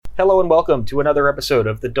Hello and welcome to another episode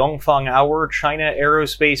of the Dongfang Hour China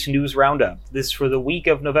Aerospace News Roundup. This for the week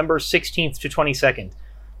of November 16th to 22nd.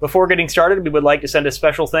 Before getting started, we would like to send a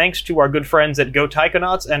special thanks to our good friends at Go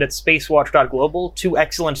Taikonauts and at Spacewatch.global, two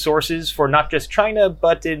excellent sources for not just China,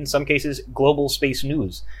 but in some cases, global space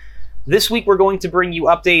news. This week we're going to bring you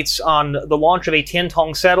updates on the launch of a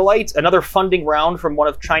Tiantong satellite, another funding round from one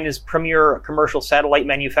of China's premier commercial satellite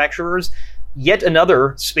manufacturers, yet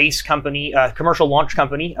another space company, commercial launch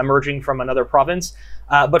company emerging from another province.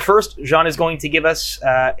 But first, Jean is going to give us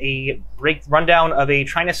a rundown of a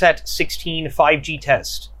ChinaSat 16 5G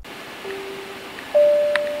test.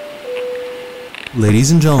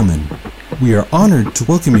 Ladies and gentlemen, we are honored to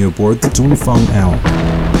welcome you aboard the Dongfang Hour.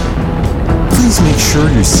 Please make sure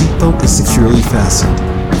your seatbelt is securely fastened.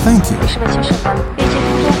 Thank you. 女士们、先生们，预计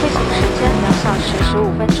空中飞行时间2小时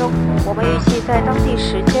15分钟，我们预计在当地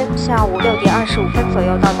时间下午6点25分左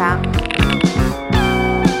右到达。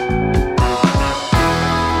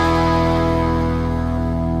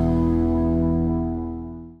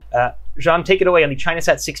Jean, take it away on the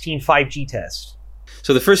ChinaSat 16 5G test.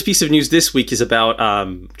 So the first piece of news this week is about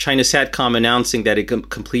China Satcom announcing that it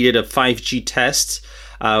completed a 5G test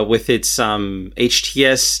with its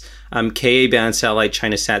HTS Ka-band satellite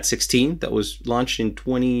ChinaSat 16 that was launched in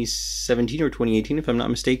 2017 or 2018, if I'm not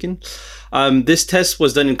mistaken. This test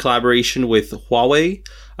was done in collaboration with Huawei,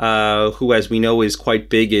 who, as we know, is quite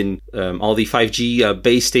big in all the 5G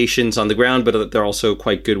base stations on the ground, but they're also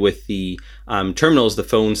quite good with the terminals, the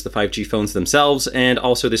phones, the 5G phones themselves. And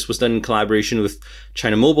also this was done in collaboration with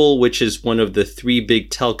China Mobile, which is one of the three big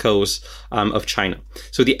telcos of China.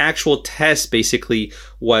 So the actual test basically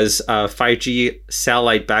was a 5G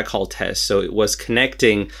satellite backhaul test. So it was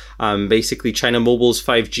connecting basically China Mobile's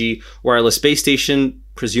 5G wireless base station,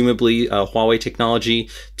 presumably Huawei technology,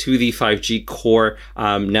 to the 5G core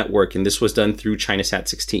network. And this was done through ChinaSat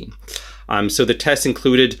 16. So the test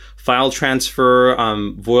included file transfer,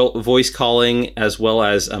 voice calling, as well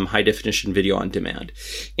as high definition video on demand.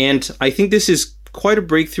 And I think this is quite a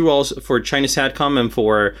breakthrough also for China Satcom and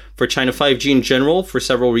for China 5G in general for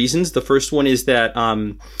several reasons. The first one is that,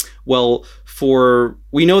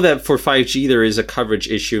 we know that for 5G there is a coverage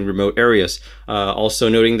issue in remote areas. Also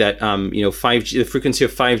noting that 5G, the frequency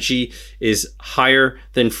of 5G is higher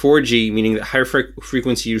than 4G, meaning that higher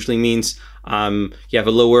frequency usually means you have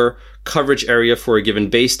a lower coverage area for a given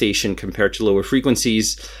base station compared to lower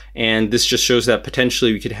frequencies. And this just shows that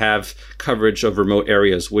potentially we could have coverage of remote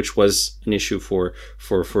areas, which was an issue for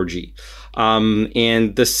 4G.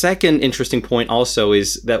 And the second interesting point also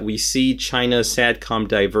is that we see China Satcom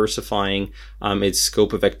diversifying its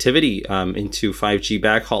scope of activity into 5G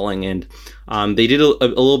backhauling. And they did a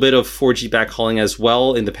little bit of 4G backhauling as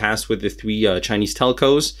well in the past with the three Chinese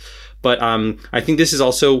telcos. But I think this is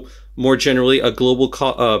also more generally a global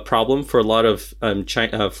problem for a lot of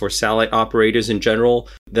for satellite operators in general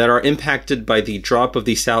that are impacted by the drop of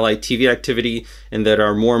the satellite TV activity and that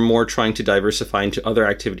are more and more trying to diversify into other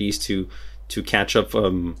activities to catch up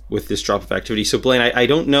with this drop of activity. So Blaine, I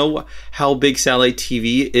don't know how big satellite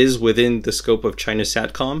TV is within the scope of China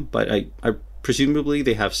Satcom, but I presumably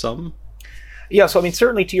they have some. Yeah, so I mean,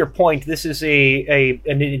 certainly to your point, this is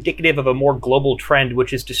an indicative of a more global trend,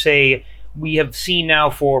 which is to say we have seen now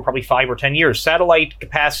for probably 5 or 10 years satellite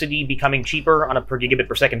capacity becoming cheaper on a per gigabit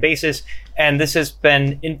per second basis, and this has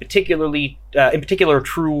been in particular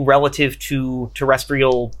true relative to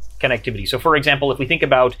terrestrial connectivity. So, for example, if we think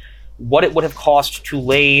about what it would have cost to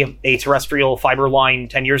lay a terrestrial fiber line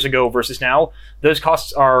 10 years ago versus now, those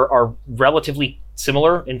costs are relatively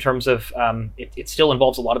similar in terms of it still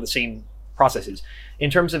involves a lot of the same processes. In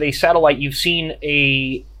terms of a satellite, you've seen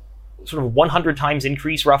a sort of 100 times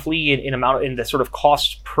increase roughly in the sort of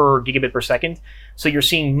cost per gigabit per second. So you're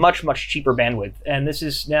seeing much, much cheaper bandwidth. And this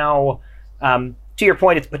is now, to your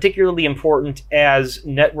point, it's particularly important as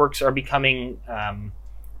networks are becoming,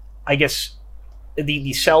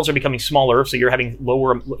 the cells are becoming smaller. So you're having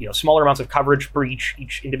smaller amounts of coverage per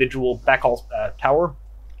each individual backhaul tower.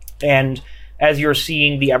 And as you're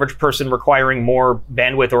seeing the average person requiring more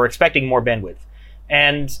bandwidth or expecting more bandwidth.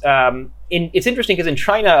 And it's interesting because in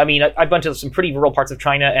China, I mean, I've been to some pretty rural parts of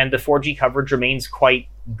China, and the 4G coverage remains quite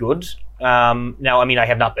good. Now, I mean, I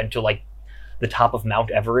have not been to like the top of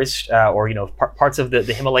Mount Everest or parts of the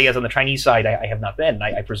Himalayas on the Chinese side. I have not been.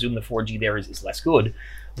 I presume the 4G there is less good.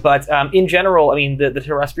 But in general, I mean, the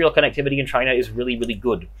terrestrial connectivity in China is really, really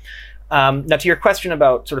good. Now, to your question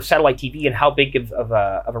about sort of satellite TV and how big of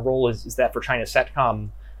a role is that for China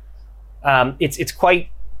Satcom, it's quite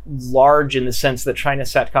large in the sense that China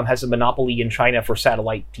Satcom has a monopoly in China for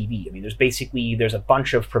satellite TV. I mean, there's a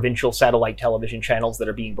bunch of provincial satellite television channels that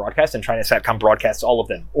are being broadcast, and China Satcom broadcasts all of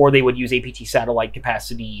them. Or they would use APT satellite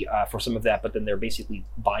capacity for some of that, but then they're basically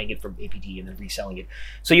buying it from APT and then reselling it.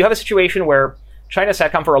 So you have a situation where China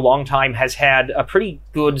Satcom for a long time has had a pretty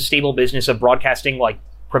good, stable business of broadcasting like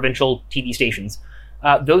provincial TV stations.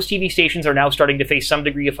 Those TV stations are now starting to face some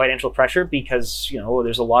degree of financial pressure because,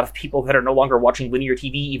 there's a lot of people that are no longer watching linear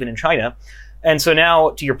TV, even in China. And so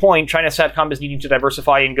now, to your point, China Satcom is needing to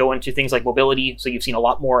diversify and go into things like mobility. So you've seen a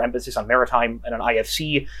lot more emphasis on maritime and on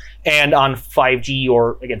IFC and on 5G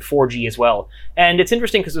or, again, 4G as well. And it's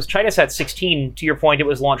interesting because with ChinaSat 16, to your point, it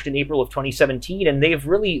was launched in April of 2017. And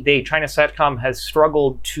China Satcom has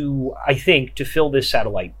struggled to fill this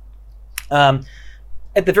satellite.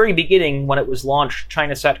 At the very beginning, when it was launched,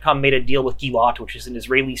 China Satcom made a deal with Gilat, which is an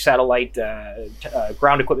Israeli satellite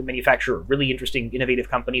ground equipment manufacturer. Really interesting, innovative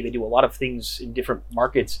company. They do a lot of things in different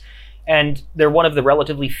markets. And they're one of the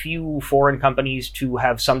relatively few foreign companies to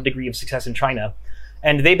have some degree of success in China.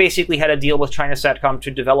 And they basically had a deal with China Satcom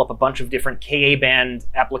to develop a bunch of different Ka-band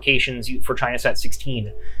applications for ChinaSat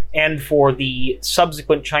 16 and for the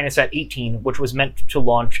subsequent ChinaSat 18, which was meant to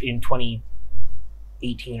launch in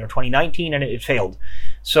 2018 or 2019, and it failed.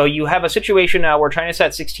 So you have a situation now where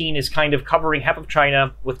ChinaSat 16 is kind of covering half of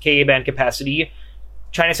China with Ka-band capacity.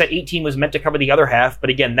 ChinaSat 18 was meant to cover the other half, but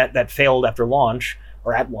again, that failed after launch,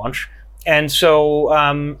 or at launch. And so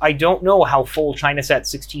I don't know how full ChinaSat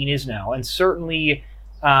 16 is now. And certainly,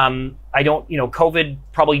 COVID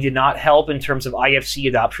probably did not help in terms of IFC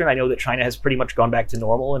adoption. I know that China has pretty much gone back to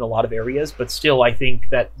normal in a lot of areas, but still, I think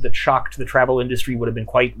that the shock to the travel industry would have been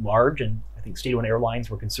quite large, and I think state-owned airlines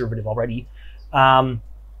were conservative already.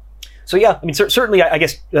 Certainly, I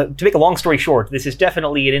guess, to make a long story short, this is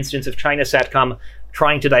definitely an instance of China Satcom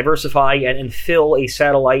trying to diversify and fill a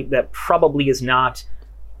satellite that probably is not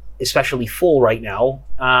especially full right now,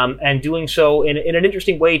 and doing so in an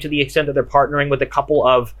interesting way to the extent that they're partnering with a couple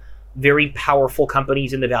of very powerful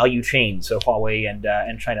companies in the value chain, so Huawei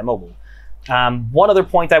and China Mobile. One other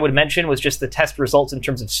point I would mention was just the test results in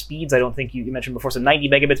terms of speeds. I don't think you mentioned before. So 90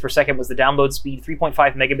 megabits per second was the download speed, 3.5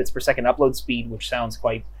 megabits per second upload speed, which sounds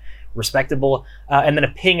quite respectable, and then a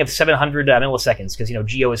ping of 700 milliseconds because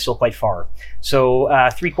GEO is still quite far. So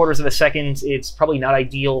 3/4 of a second. It's probably not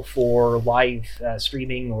ideal for live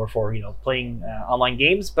streaming or for playing online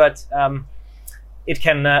games, but it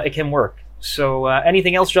can work. So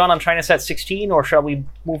anything else, John, on ChinaSat 16, or shall we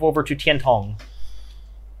move over to Tiantong?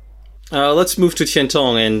 Let's move to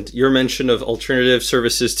Tiantong, and your mention of alternative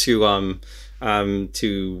services to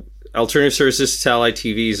alternative services to satellite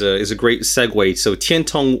TV is a great segue. So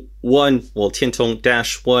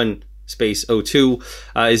Tiantong-1 space 02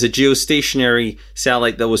 is a geostationary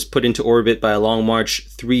satellite that was put into orbit by a Long March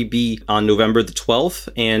 3B on November the 12th.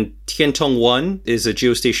 And Tiantong-1 is a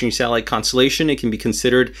geostationary satellite constellation. It can be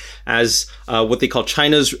considered as what they call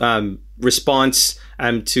China's response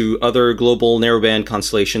to other global narrowband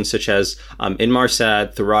constellations such as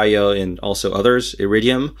Inmarsat, Thuraya, and also others,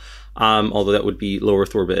 Iridium. Although that would be low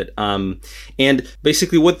Earth orbit. And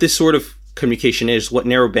basically what this sort of communication is, what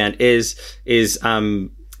narrowband is as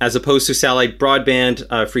opposed to satellite broadband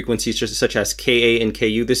frequencies such as Ka and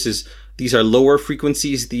Ku, these are lower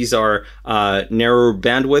frequencies. These are narrower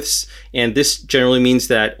bandwidths. And this generally means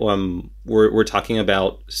that we're talking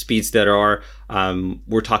about speeds that are,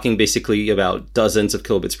 we're talking basically about dozens of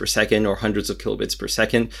kilobits per second or hundreds of kilobits per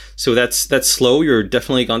second. So that's slow. You're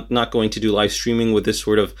definitely not going to do live streaming with this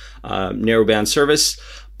sort of narrowband service.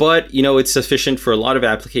 But, it's sufficient for a lot of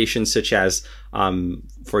applications such as,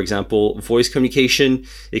 for example, voice communication.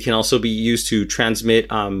 It can also be used to transmit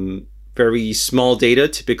very small data,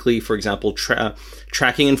 typically, for example,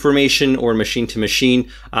 tracking information or machine-to-machine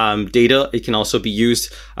data. It can also be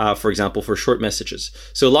used, for example, for short messages.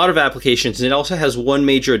 So a lot of applications. And it also has one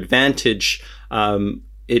major advantage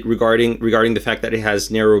regarding the fact that it has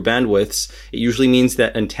narrow bandwidths. It usually means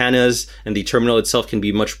that antennas and the terminal itself can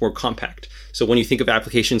be much more compact. So when you think of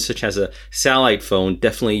applications such as a satellite phone,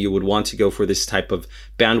 definitely you would want to go for this type of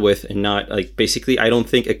bandwidth and not basically, I don't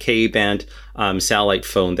think a Ka-band satellite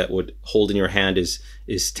phone that would hold in your hand is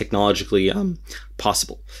technologically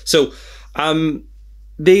possible. So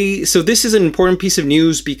this is an important piece of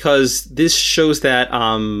news because this shows that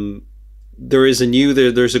there's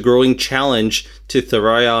a growing challenge to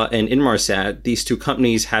Thuraya and Inmarsat, these two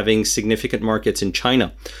companies having significant markets in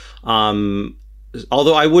China.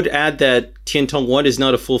 Although I would add that Tiantong-1 is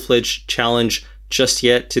not a full-fledged challenge just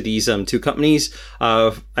yet to these two companies.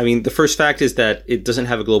 I mean, the first fact is that it doesn't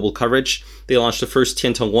have a global coverage. They launched the first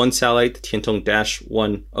Tiantong-1 satellite, the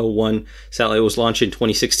Tiantong-101 satellite was launched in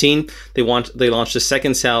 2016. They launched the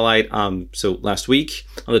second satellite, so last week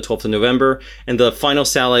on the 12th of November, and the final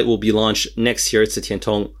satellite will be launched next year. It's the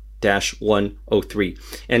Tiantong-103.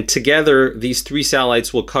 And together, these three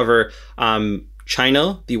satellites will cover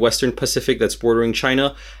China, the Western Pacific that's bordering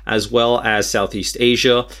China, as well as Southeast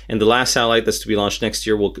Asia. And the last satellite that's to be launched next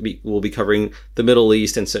year will be covering the Middle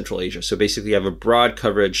East and Central Asia. So basically you have a broad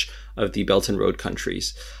coverage of the Belt and Road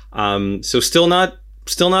countries. So still not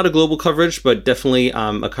a global coverage, but definitely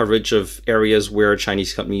a coverage of areas where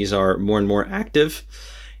Chinese companies are more and more active.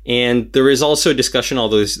 And there is also discussion,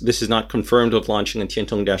 although this is not confirmed, of launching a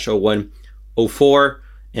Tiantong-01, 04,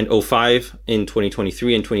 and 05 in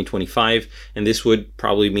 2023 and 2025. And this would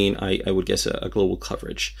probably mean, I would guess, a global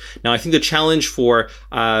coverage. Now, I think the challenge for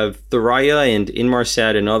Thuraya and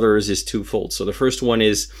Inmarsat and others is twofold. So the first one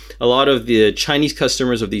is a lot of the Chinese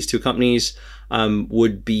customers of these two companies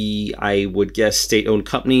would be, I would guess, state-owned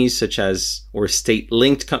companies or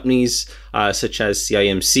state-linked companies such as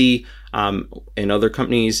CIMC and other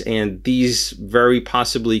companies. And these very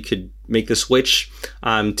possibly could make the switch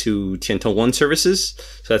to Tiantong-1 services.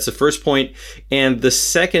 So that's the first point. And the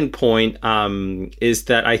second point is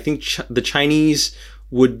that I think the Chinese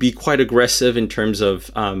would be quite aggressive in terms of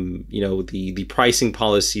the pricing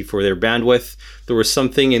policy for their bandwidth. There was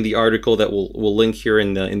something in the article that we'll link here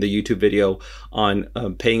in the YouTube video on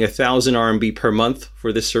paying 1,000 RMB per month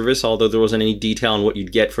for this service, although there wasn't any detail on what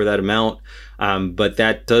you'd get for that amount. But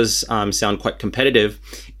that does sound quite competitive.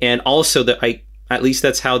 And also at least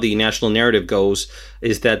that's how the national narrative goes,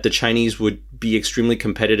 is that the Chinese would be extremely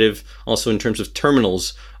competitive also in terms of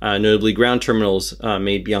terminals, notably ground terminals,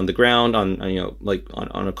 maybe on the ground, on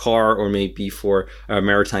a car, or maybe for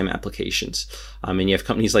maritime applications. And you have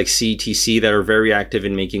companies like CTC that are very active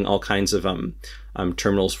in making all kinds of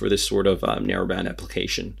terminals for this sort of narrowband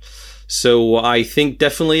application. So I think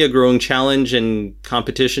definitely a growing challenge and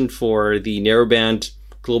competition for the narrowband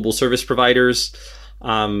global service providers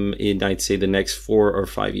in, I'd say, the next 4 or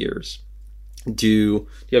 5 years. Do you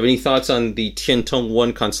have any thoughts on the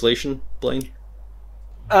Tiantong-1 constellation, Blaine?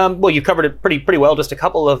 Well, you covered it pretty well. Just a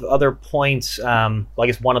couple of other points. I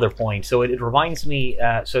guess one other point. So it reminds me.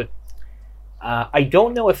 I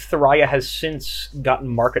don't know if Thuraya has since gotten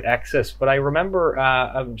market access, but I remember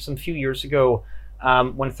some few years ago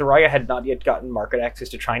when Thuraya had not yet gotten market access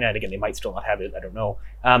to China, and again, they might still not have it. I don't know.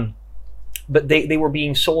 But they were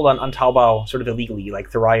being sold on Taobao sort of illegally,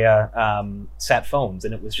 like Thuraya sat phones,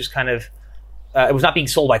 and it was just kind of it was not being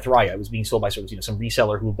sold by Thuraya. It was being sold by sort of some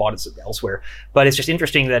reseller who bought it elsewhere. But it's just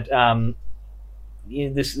interesting that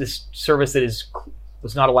this service that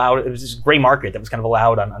was not allowed. It was this gray market that was kind of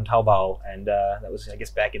allowed on Taobao, and that was, I guess,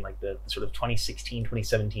 back in like the sort of 2016,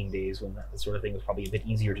 2017 days when that sort of thing was probably a bit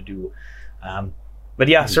easier to do. But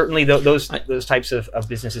yeah, certainly those types of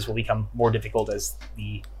businesses will become more difficult as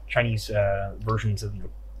the Chinese versions of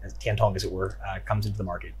as Tiantong, as it were, comes into the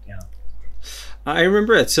market. Yeah. I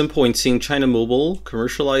remember at some point seeing China Mobile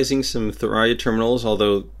commercializing some Thuraya terminals,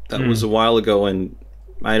 although that was a while ago, and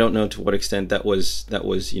I don't know to what extent that was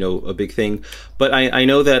a big thing. But I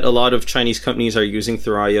know that a lot of Chinese companies are using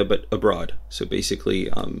Thuraya, but abroad. So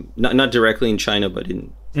basically, not directly in China, but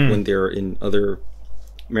when they're in other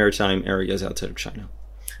maritime areas outside of China.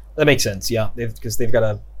 That makes sense, yeah, because they've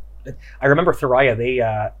got I remember Thuraya.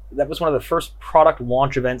 That was one of the first product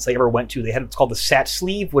launch events I ever went to. They had what's called the Sat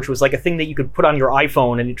Sleeve, which was like a thing that you could put on your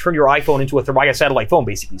iPhone, and you turn your iPhone into a Thuraya satellite phone,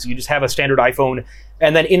 basically. So you just have a standard iPhone,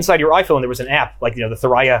 and then inside your iPhone there was an app, like the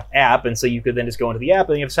Thuraya app, and so you could then just go into the app,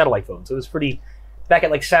 and you have a satellite phone. So it was pretty. Back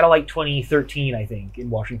at like Satellite 2013, I think,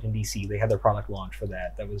 in Washington D.C., they had their product launch for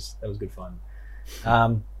that. That was good fun.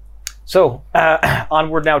 So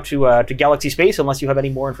onward now to Galaxy Space, unless you have any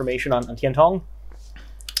more information on Tiantong.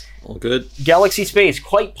 All good. Galaxy Space,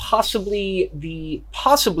 quite possibly the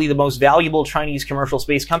most valuable Chinese commercial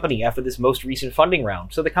space company after this most recent funding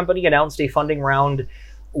round. So the company announced a funding round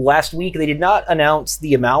last week. They did not announce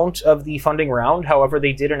the amount of the funding round. However,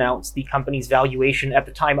 they did announce the company's valuation at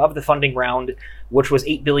the time of the funding round, which was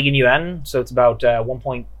 8 billion yuan. So it's about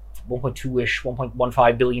 1.2-ish,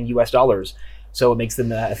 1.15 billion US dollars. So it makes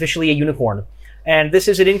them officially a unicorn. And this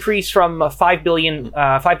is an increase from 5 billion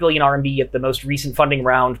RMB at the most recent funding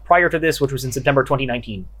round prior to this, which was in September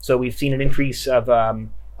 2019. So we've seen an increase of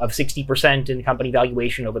 60% in company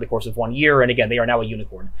valuation over the course of 1 year. And again, they are now a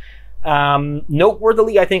unicorn.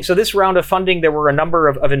 Noteworthily, I think, so this round of funding, there were a number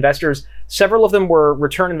of investors. Several of them were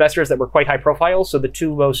return investors that were quite high profile. So the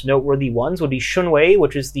two most noteworthy ones would be Shunwei,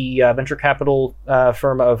 which is the venture capital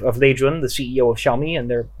firm of Lei Jun, the CEO of Xiaomi, and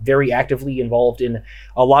they're very actively involved in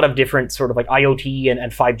a lot of different sort of like IoT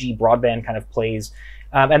and 5G broadband kind of plays.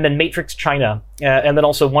 And then Matrix China, and then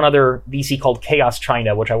also one other VC called Chaos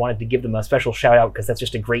China, which I wanted to give them a special shout out because that's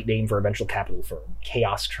just a great name for a venture capital firm.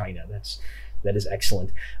 Chaos China. That is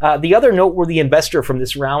excellent. The other noteworthy investor from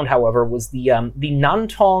this round, however, was the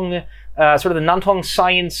Nantong, sort of the Nantong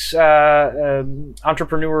Science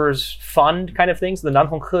Entrepreneurs Fund kind of things, the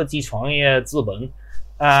Nantong Keji Chuangye Ziben.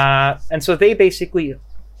 And so they basically,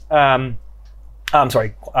 Nantong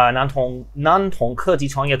Keji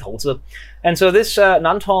Chuangye Touzi. And so this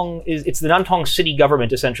Nantong it's the Nantong city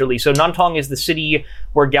government essentially. So Nantong is the city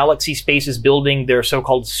where Galaxy Space is building their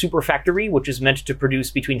so-called super factory, which is meant to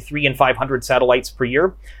produce between 300 and 500 satellites per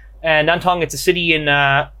year. And Nantong, it's a city in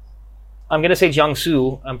I'm going to say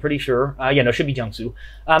Jiangsu. I'm pretty sure. It should be Jiangsu.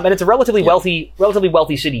 And it's a relatively wealthy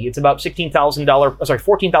city. It's about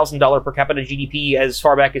 $14,000 per capita GDP as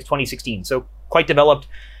far back as 2016. So quite developed.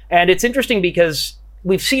 And it's interesting because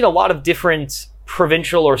we've seen a lot of different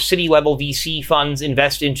provincial or city level VC funds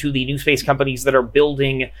invest into the new space companies that are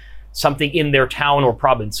building something in their town or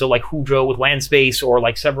province. So like Huzhou with Landspace, or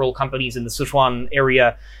like several companies in the Sichuan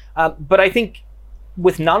area. But I think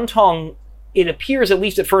with Nantong, it appears, at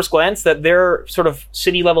least at first glance, that their sort of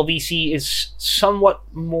city level VC is somewhat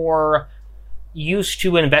more used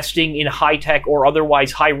to investing in high tech or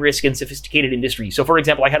otherwise high risk and sophisticated industries. So for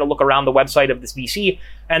example, I had a look around the website of this VC,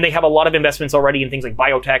 and they have a lot of investments already in things like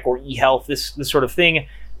biotech or e-health, this sort of thing.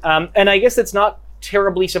 And I guess that's not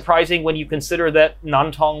terribly surprising when you consider that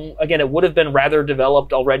Nantong, again, it would have been rather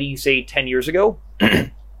developed already, say, 10 years ago.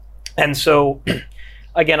 And so,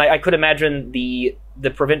 again, I could imagine the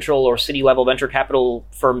provincial or city level venture capital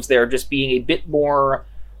firms there just being a bit more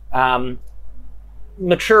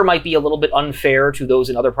mature. Might be a little bit unfair to those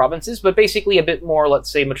in other provinces, but basically a bit more, let's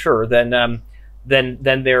say, mature than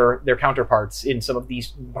their counterparts in some of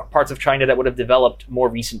these parts of China that would have developed more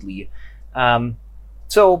recently.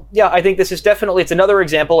 So yeah, I think this is definitely, it's another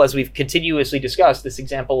example, as we've continuously discussed, this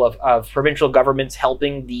example of provincial governments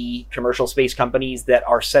helping the commercial space companies that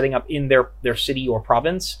are setting up in their city or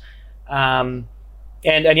province. And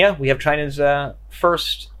yeah, we have China's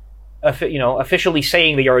first officially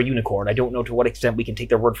saying they are a unicorn. I don't know to what extent we can take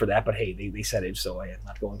their word for that, but hey, they said it, so I am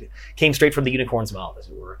not going to. Came straight from the unicorn's mouth, as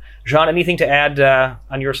it were. Jean, anything to add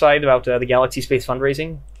on your side about the Galaxy Space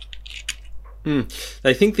fundraising?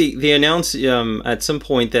 I think they announced at some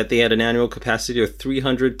point that they had an annual capacity of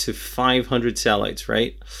 300 to 500 satellites,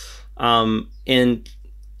 right? And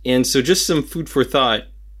so just some food for thought.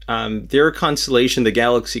 Their constellation, the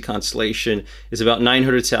Galaxy constellation, is about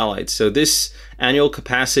 900 satellites. So this annual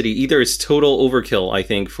capacity, either it's total overkill, I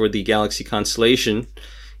think, for the Galaxy constellation.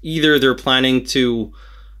 Either they're planning to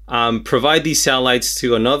provide these satellites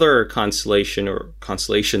to another constellation or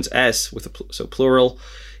constellations S, so plural.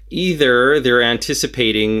 Either they're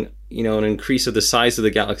anticipating, an increase of the size of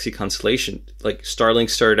the Galaxy constellation. Like Starlink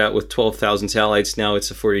started out with 12,000 satellites, now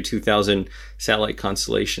it's a 42,000 satellite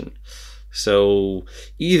constellation. So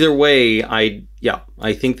either way, I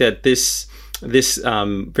think that this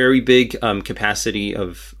very big capacity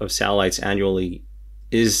of satellites annually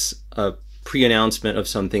is a pre-announcement of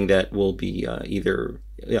something that will be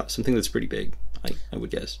something that's pretty big, I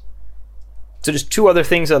would guess. So just two other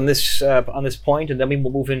things on this point, and then we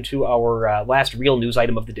will move into our last real news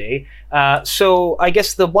item of the day. So I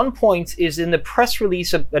guess the one point is in the press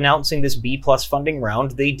release of announcing this B+ funding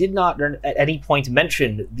round, they did not at any point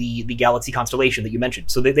mention the Galaxy constellation that you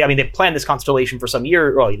mentioned. So they planned this constellation for some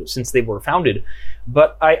years, since they were founded.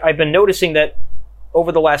 But I've been noticing that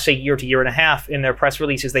over the last, say, year to year and a half, in their press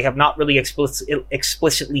releases, they have not really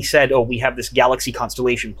explicitly said, oh, we have this Galaxy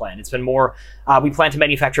constellation plan. It's been more, we plan to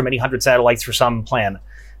manufacture many hundred satellites for some plan.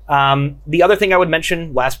 The other thing I would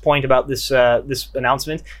mention, last point about this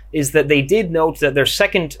announcement, is that they did note that their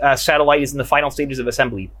second satellite is in the final stages of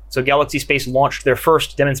assembly. So Galaxy Space launched their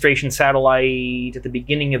first demonstration satellite at the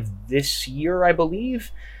beginning of this year, I believe.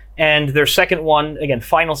 And their second one, again,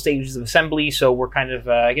 final stages of assembly, so we're kind of,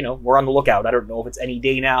 we're on the lookout. I don't know if it's any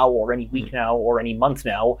day now, or any week now, or any month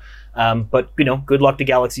now, but, good luck to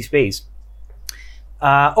Galaxy Space.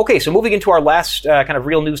 Okay, so moving into our last kind of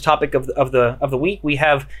real news topic of the week, we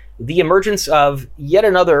have the emergence of yet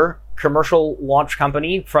another commercial launch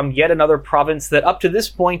company from yet another province that up to this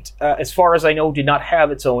point, as far as I know, did not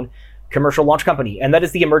have its own commercial launch company, and that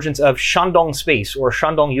is the emergence of Shandong Space, or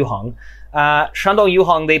Shandong Yuhang. Shandong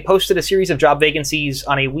Yuhang, they posted a series of job vacancies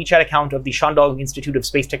on a WeChat account of the Shandong Institute of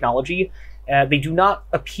Space Technology. They do not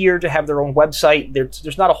appear to have their own website.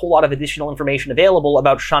 There's not a whole lot of additional information available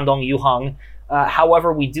about Shandong Yuhang.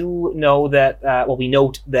 However, we do know that, we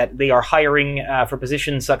note that they are hiring for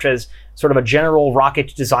positions such as sort of a general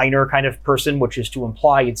rocket designer kind of person, which is to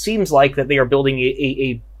imply it seems like that they are building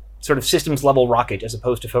a sort of systems level rocket as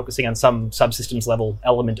opposed to focusing on some subsystems level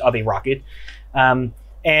element of a rocket.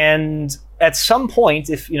 And at some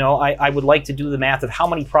point, if I would like to do the math of how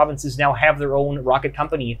many provinces now have their own rocket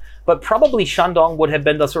company, but probably Shandong would have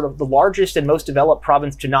been the sort of the largest and most developed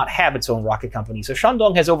province to not have its own rocket company. So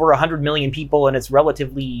Shandong has over 100 million people and it's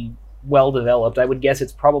relatively well developed. I would guess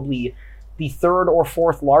it's probably the third or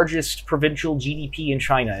fourth largest provincial GDP in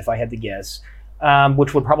China, if I had to guess,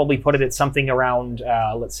 which would probably put it at something around,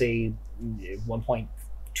 let's say, 1.2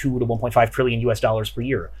 to 1.5 trillion US dollars per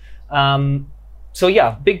year. So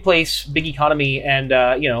yeah, big place, big economy, and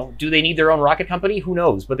do they need their own rocket company? Who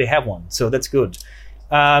knows? But they have one, so that's good.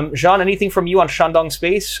 Jean, anything from you on Shandong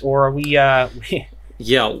Space, or are we?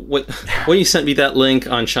 Yeah, when you sent me that link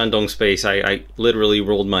on Shandong Space, I literally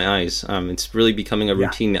rolled my eyes. It's really becoming a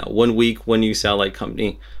routine now. 1 week, one new satellite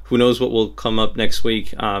company. Who knows what will come up next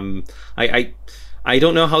week? I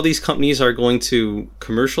don't know how these companies are going to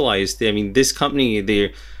commercialize. This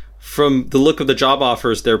company, from the look of the job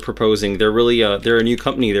offers they're proposing, they're really they're a new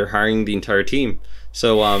company. They're hiring the entire team.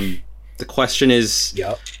 So the question is,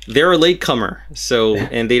 they're a latecomer. So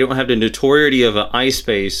and they don't have the notoriety of an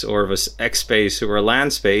iSpace or of a X-Space or a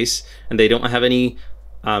land space, and they don't have any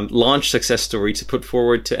launch success story to put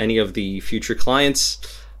forward to any of the future clients.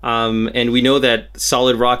 And we know that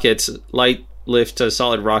solid rockets, light lift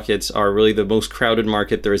solid rockets, are really the most crowded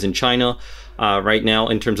market there is in China right now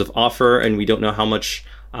in terms of offer, and we don't know how much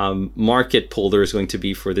market pull there is going to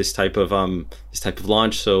be for this type of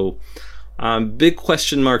launch. So big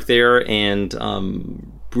question mark there, and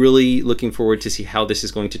really looking forward to see how this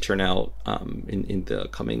is going to turn out in the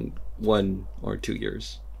coming 1 or 2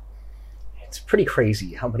 years. It's pretty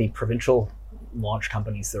crazy how many provincial launch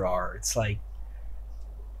companies there are. It's like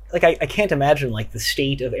I can't imagine like the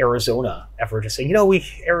state of Arizona ever just saying, we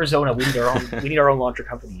need our own launcher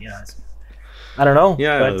company. Yeah, I don't know.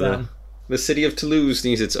 Yeah, but, the city of Toulouse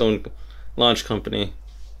needs its own launch company.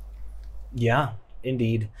 Yeah,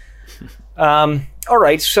 indeed. All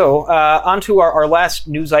right, so on to our last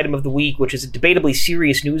news item of the week, which is a debatably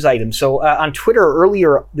serious news item. So on Twitter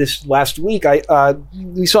earlier this last week,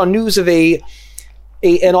 we saw news of an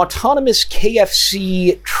autonomous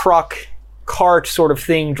KFC truck cart sort of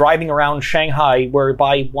thing driving around Shanghai,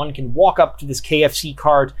 whereby one can walk up to this KFC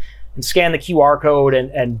cart and scan the QR code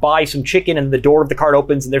and buy some chicken, and the door of the cart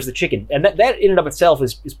opens and there's the chicken. And that in and of itself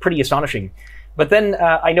is pretty astonishing. But then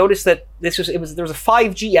I noticed that there was a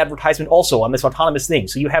 5G advertisement also on this autonomous thing.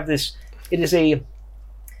 So you have this, it is an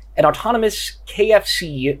autonomous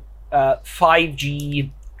KFC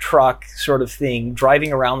 5G truck sort of thing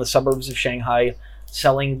driving around the suburbs of Shanghai,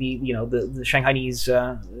 selling the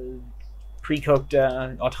Shanghainese pre-cooked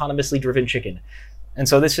autonomously driven chicken. And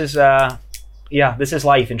so this is this is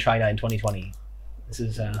life in China in 2020. This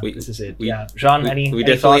is it. Jean, any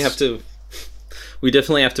thoughts? We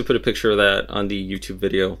definitely have to put a picture of that on the YouTube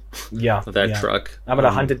video. Of that truck. I'm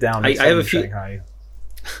gonna hunt it down. I have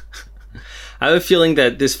a feeling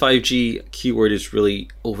that this 5G keyword is really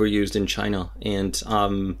overused in China, and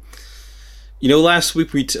last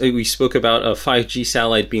week we spoke about a 5G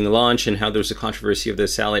satellite being launched and how there's a controversy of the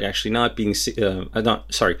satellite actually not being a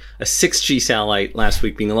 6G satellite last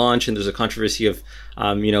week being launched, and there's a controversy of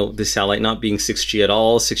the satellite not being 6G at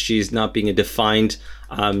all. 6G is not being a defined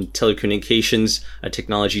telecommunications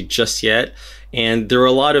technology just yet, and there are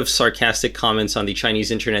a lot of sarcastic comments on the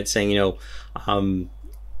Chinese internet saying we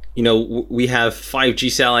have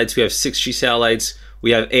 5G satellites, we have 6G satellites,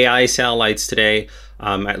 we have AI satellites today.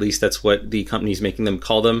 At least that's what the company's making them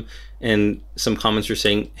call them. And some comments are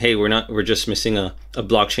saying, hey, we're just missing a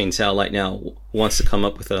blockchain satellite now. Who wants to come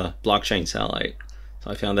up with a blockchain satellite?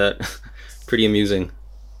 So I found that pretty amusing.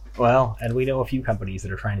 Well, and we know a few companies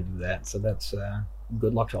that are trying to do that. So that's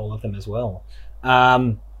good luck to all of them as well.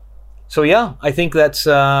 So yeah, I think that's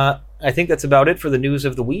about it for the news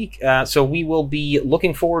of the week. So we will be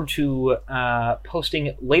looking forward to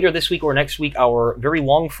posting later this week or next week our very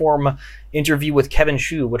long form interview with Kevin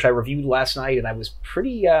Xu, which I reviewed last night, and I was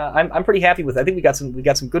pretty. I'm pretty happy with it. I think we got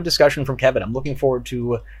some good discussion from Kevin. I'm looking forward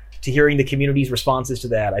to hearing the community's responses to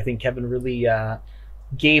that. I think Kevin really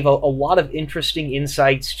gave a lot of interesting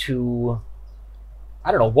insights to. I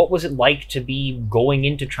don't know, what was it like to be going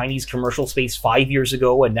into Chinese commercial space 5 years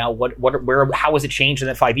ago, and now how has it changed in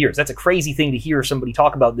that 5 years? That's a crazy thing to hear somebody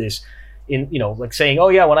talk about this in, like saying, oh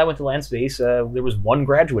yeah, when I went to Landspace, there was one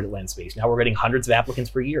graduate at Landspace. Now we're getting hundreds of applicants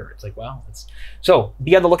per year. It's like, wow. So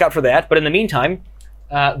be on the lookout for that. But in the meantime,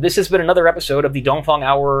 this has been another episode of the Dongfang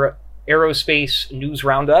Hour Aerospace News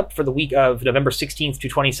Roundup for the week of November 16th to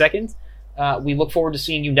 22nd. We look forward to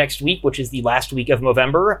seeing you next week, which is the last week of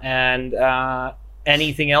November. And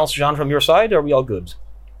anything else, Jean, from your side? Are we all good?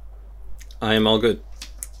 I am all good.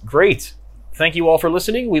 Great. Thank you all for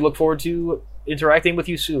listening. We look forward to interacting with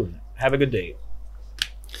you soon. Have a good day.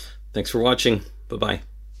 Thanks for watching. Bye-bye.